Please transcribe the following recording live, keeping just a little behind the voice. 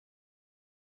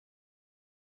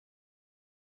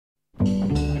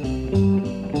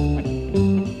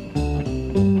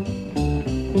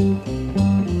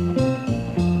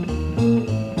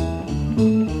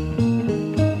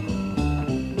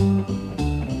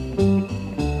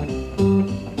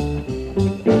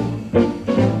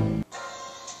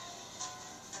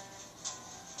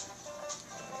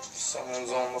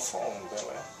Someone's on the phone,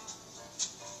 Billy.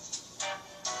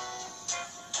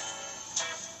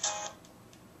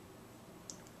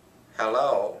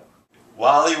 Hello?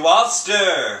 Wally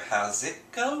Walster, how's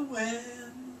it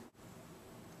going?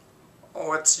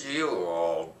 Oh, it's you,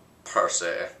 old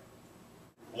Percy.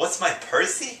 What's my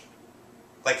Percy?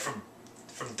 Like from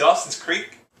Dawson's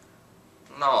Creek?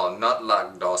 No, not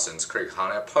like Dawson's Creek,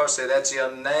 honey. Percy, that's your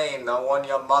name, the one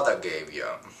your mother gave you.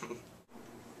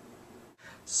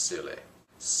 Silly.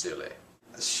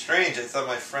 That's strange, I thought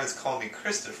my friends called me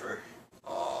Christopher.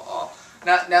 Oh.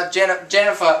 Now,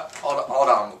 Jennifer, hold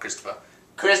on, Christopher.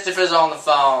 Christopher's on the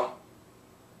phone.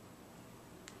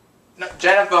 No,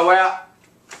 Jennifer, where?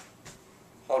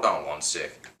 Hold on one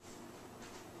sec.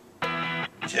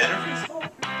 Jennifer's home?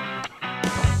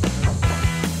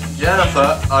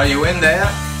 Jennifer, are you in there?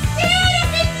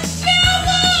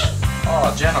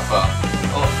 Oh, Jennifer.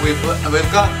 Oh,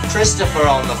 we've got Christopher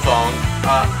on the phone.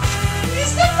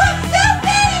 Christopher, stop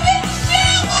being in the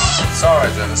shower! Sorry,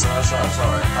 Jennifer.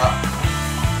 Sorry.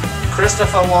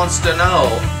 Christopher wants to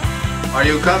know, are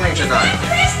you coming tonight?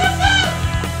 Christopher!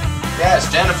 Yes,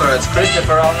 Jennifer, it's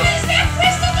Christopher on the... Is that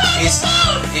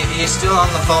Christopher on the phone? He's still on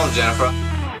the phone, Jennifer.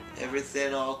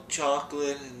 Everything all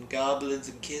chocolate and goblins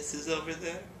and kisses over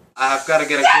there? I've got to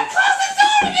get a... Stop close the door!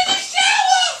 I'm in the shower!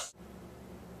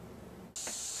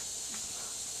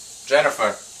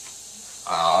 Jennifer.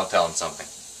 I'll tell him something.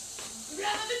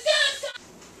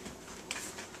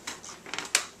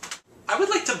 I would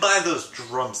like to buy those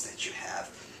drums that you have.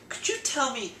 Could you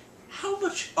tell me how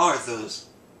much are those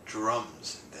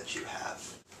drums that you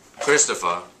have?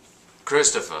 Christopher.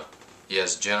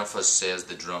 Yes, Jennifer says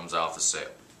the drums are for sale.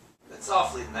 That's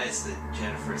awfully nice that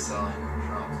Jennifer's selling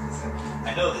drums.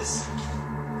 I know this.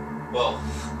 Well,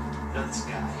 I know this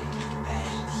guy,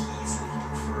 and he's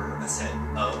looking for a set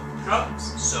of drums.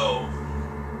 So,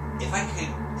 if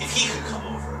he could come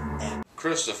over and...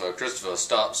 Christopher,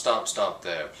 stop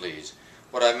there, please.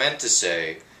 What I meant to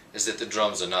say is that the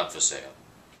drums are not for sale.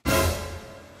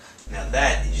 Now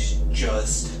that is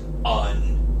just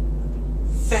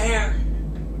unfair.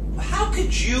 How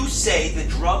could you say the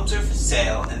drums are for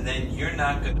sale and then you're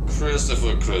not gonna...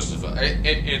 Christopher,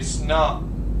 it's not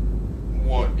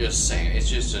what you're saying. It's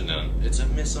just it's a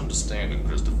misunderstanding,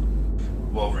 Christopher.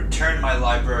 Well, return my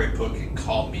library book and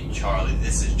call me Charlie.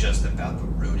 This is just about the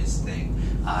rudest thing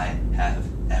I have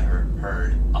ever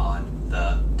heard on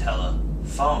the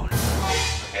telephone.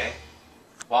 Okay?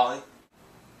 Wally?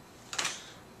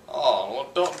 Oh,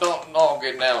 well, don't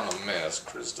get down a mess,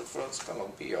 Christopher. It's gonna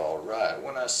be alright.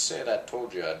 When I said I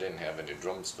told you I didn't have any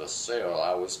drums for sale,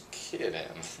 I was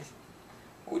kidding.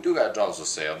 We do got drums for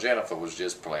sale. Jennifer was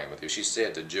just playing with you. She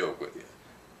said to joke with you.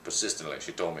 Persistently,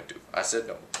 she told me to. I said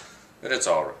no. But it's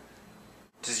alright.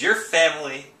 Does your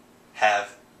family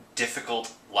have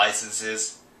difficult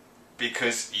licenses?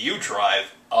 Because you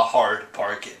drive a hard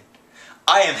bargain.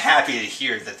 I am happy to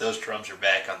hear that those drums are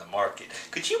back on the market.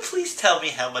 Could you please tell me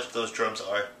how much those drums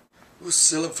are? We're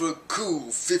selling for a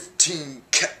cool 15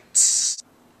 cats.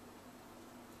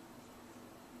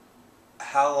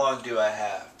 How long do I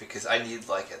have? Because I need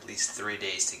like at least 3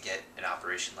 days to get an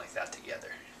operation like that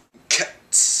together.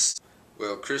 Cats.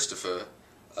 Well, Christopher,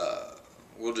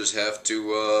 we'll just have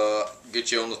to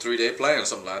get you on the 3-day plan or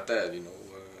something like that, you know.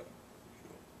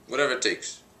 Whatever it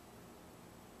takes.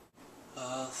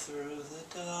 All through the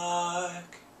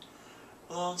dark,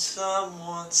 won't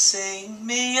someone sing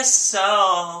me a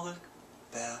song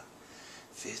about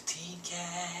 15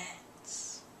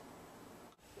 cats?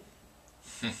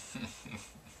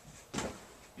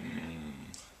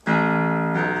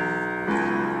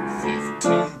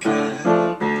 15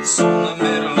 cats on the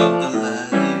middle of the line.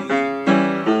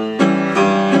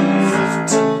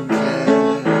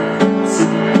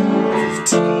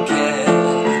 15 cats,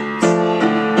 15 cats.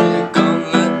 We're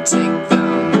gonna take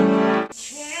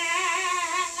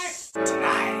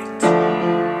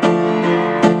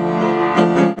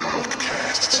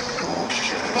them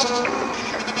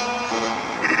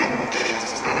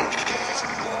tonight.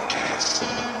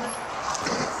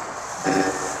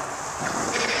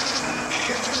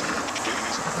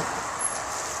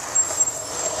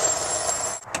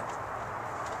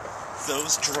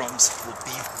 Those drums will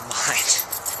be mine.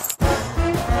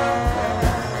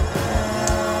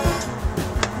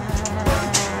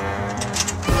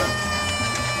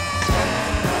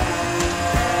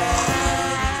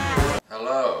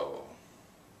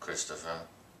 Christopher.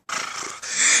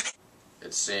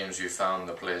 It seems you found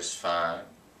the place fine.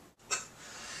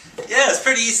 Yeah, it's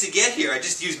pretty easy to get here. I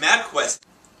just used MapQuest.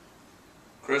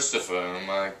 Christopher,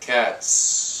 my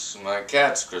cats,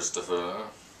 Christopher.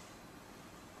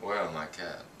 Where are my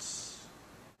cats?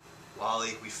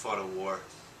 Wally, we fought a war.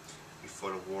 We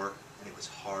fought a war, and it was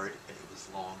hard, and it was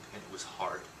long, and it was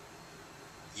hard.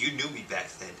 You knew me back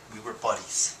then. We were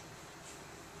buddies.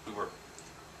 We were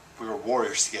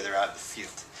warriors together out in the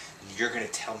field. And you're gonna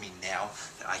tell me now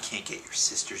that I can't get your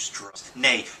sister's drums,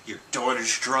 nay, your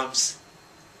daughter's drums,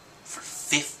 for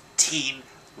 15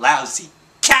 lousy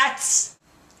cats?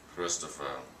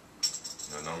 Christopher,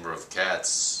 the number of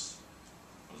cats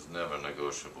was never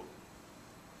negotiable.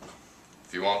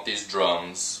 If you want these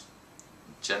drums,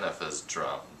 Jennifer's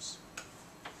drums,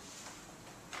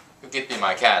 you get me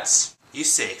my cats. You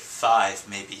say 5,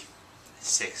 maybe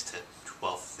 6 to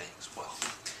 12 things. Well,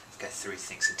 I've got 3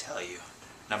 things to tell you.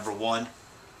 Number 1,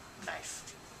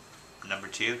 knife. Number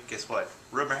 2, guess what?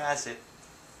 Rumor has it,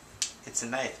 it's a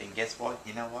knife. And guess what?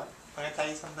 You know what? I'm gonna tell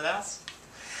you something else.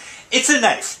 It's a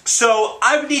knife. So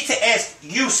I need to ask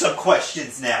you some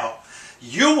questions now.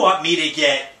 You want me to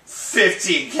get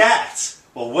 15 cats?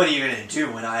 Well, what are you gonna do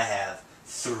when I have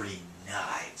 3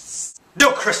 knives?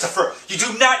 No, Christopher, you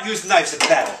do not use knives in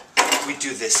battle. We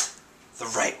do this the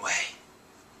right way.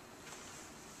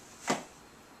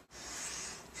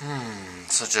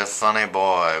 Such a funny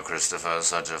boy, Christopher,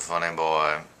 such a funny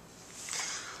boy.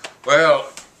 Well,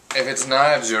 if it's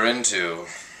knives you're into,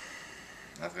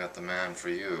 I've got the man for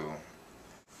you.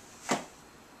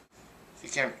 If you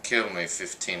can't kill me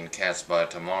 15 cats by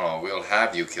tomorrow, we'll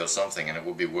have you kill something, and it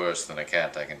will be worse than a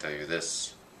cat, I can tell you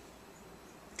this.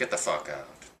 Get the fuck out.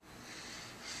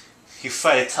 You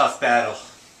fight a tough battle.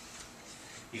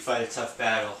 You fight a tough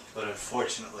battle, but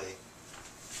unfortunately...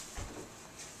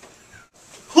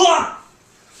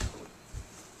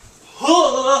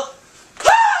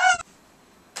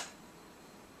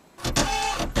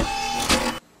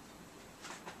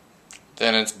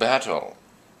 Then it's battle.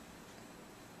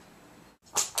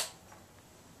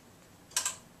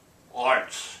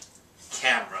 Lights.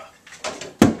 Camera.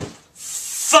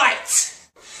 Fight!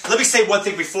 Let me say one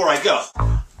thing before I go.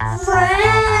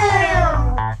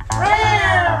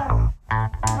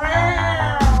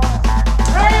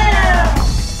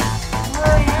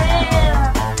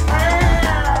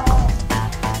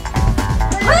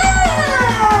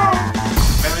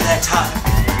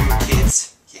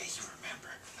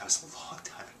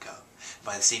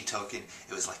 By the same token,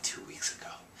 it was like 2 weeks ago.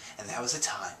 And that was a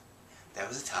time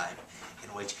in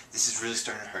which, this is really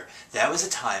starting to hurt, that was a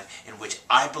time in which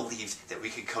I believed that we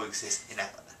could coexist and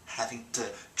having to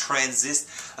transist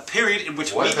a period in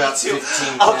which what we about need to...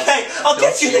 15 okay, cats? I'll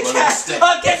get you the cats!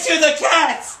 I'll get you the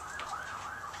cats!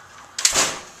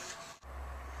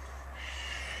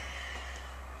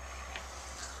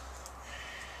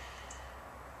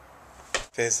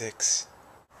 Physics.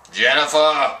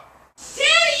 Jennifer!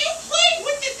 Daddy, you played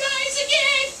with the guys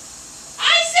again!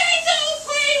 I say don't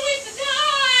play with the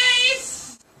guys!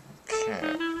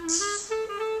 Cats.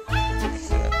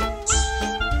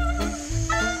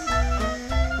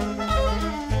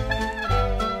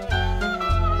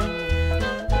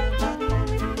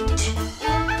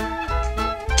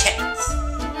 Cats!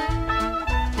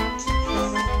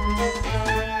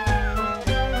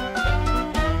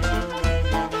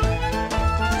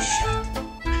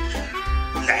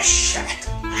 La chat!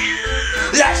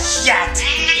 La chat!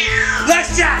 La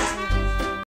chat!